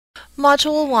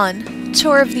Module 1,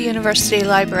 Tour of the University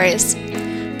Libraries.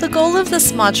 The goal of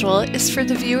this module is for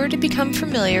the viewer to become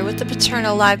familiar with the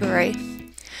Paterno Library.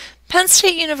 Penn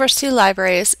State University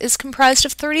Libraries is comprised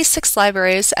of 36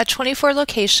 libraries at 24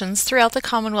 locations throughout the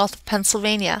Commonwealth of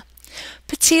Pennsylvania.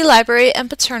 Pattee Library and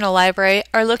Paterno Library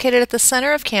are located at the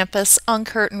center of campus on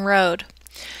Curtin Road.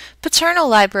 Paterno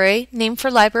Library, named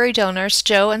for library donors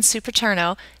Joe and Sue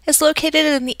Paterno, is located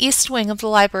in the east wing of the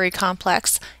library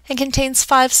complex and contains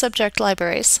 5 subject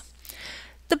libraries.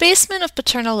 The basement of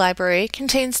Paterno Library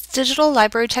contains Digital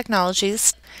Library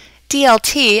Technologies,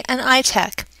 DLT, and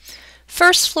iTech.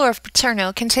 First floor of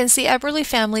Paterno contains the Eberly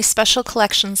Family Special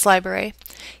Collections Library.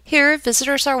 Here,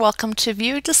 visitors are welcome to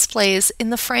view displays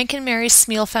in the Frank and Mary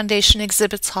Smeal Foundation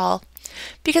Exhibits Hall.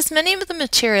 Because many of the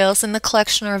materials in the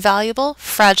collection are valuable,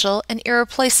 fragile, and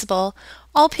irreplaceable,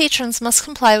 all patrons must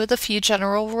comply with a few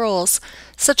general rules,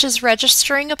 such as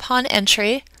registering upon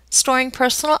entry, storing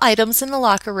personal items in the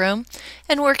locker room,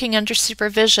 and working under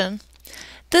supervision.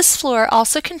 This floor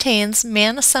also contains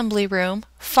Man Assembly Room,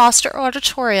 Foster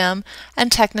Auditorium,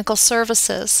 and Technical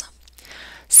Services.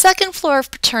 Second floor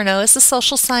of Paterno is the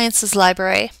Social Sciences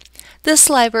Library. This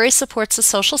library supports the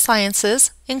social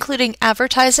sciences, including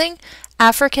advertising,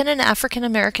 African and African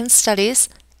American studies,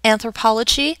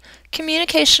 anthropology,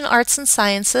 communication arts and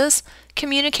sciences,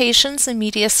 communications and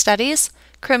media studies,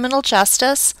 criminal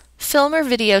justice, film or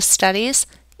video studies,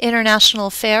 international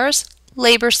affairs,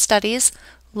 labor studies,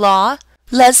 law,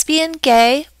 lesbian,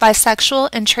 gay, bisexual,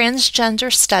 and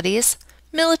transgender studies,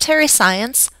 military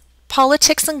science,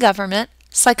 politics and government,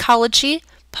 psychology,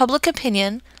 public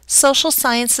opinion, social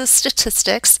sciences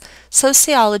statistics,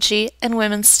 sociology, and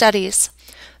women's studies.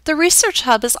 The Research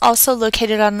Hub is also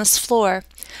located on this floor.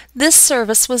 This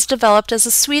service was developed as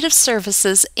a suite of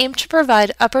services aimed to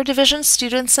provide upper division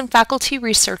students and faculty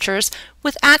researchers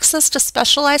with access to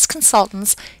specialized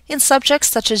consultants in subjects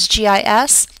such as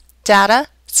GIS, data,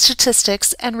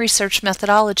 statistics, and research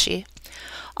methodology.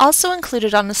 Also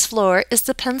included on this floor is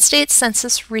the Penn State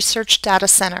Census Research Data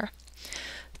Center.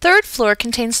 Third floor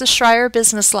contains the Schreier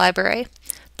Business Library.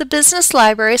 The Business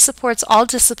Library supports all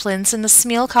disciplines in the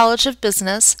Smeal College of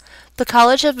Business, the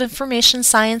College of Information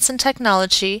Science and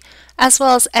Technology, as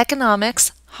well as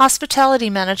Economics, Hospitality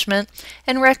Management,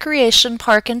 and Recreation,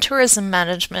 Park, and Tourism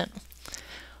Management.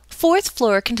 Fourth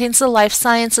floor contains the Life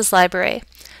Sciences Library.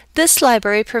 This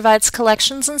library provides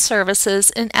collections and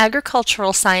services in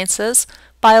agricultural sciences,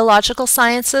 biological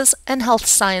sciences, and health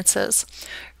sciences.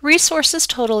 Resources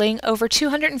totaling over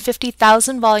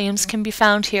 250,000 volumes can be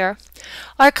found here.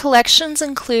 Our collections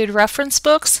include reference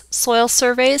books, soil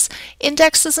surveys,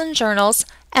 indexes and journals,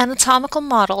 anatomical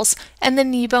models, and the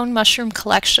kneebone mushroom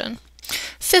collection.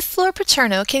 Fifth floor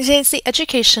Paterno contains the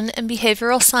Education and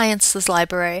Behavioral Sciences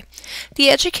Library. The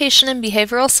Education and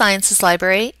Behavioral Sciences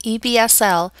Library,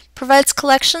 EBSL, provides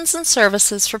collections and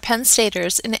services for Penn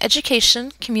Staters in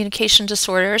education, communication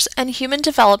disorders, and human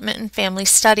development and family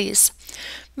studies.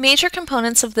 Major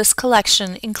components of this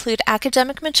collection include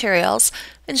academic materials,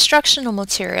 instructional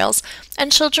materials,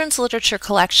 and children's literature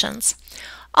collections.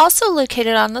 Also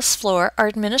located on this floor are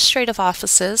administrative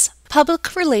offices,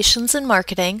 public relations and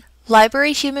marketing,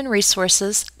 library human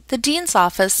resources, the dean's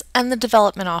office, and the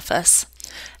development office.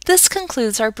 This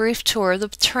concludes our brief tour of the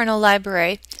Paterno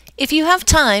Library. If you have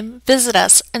time, visit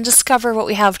us and discover what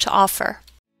we have to offer.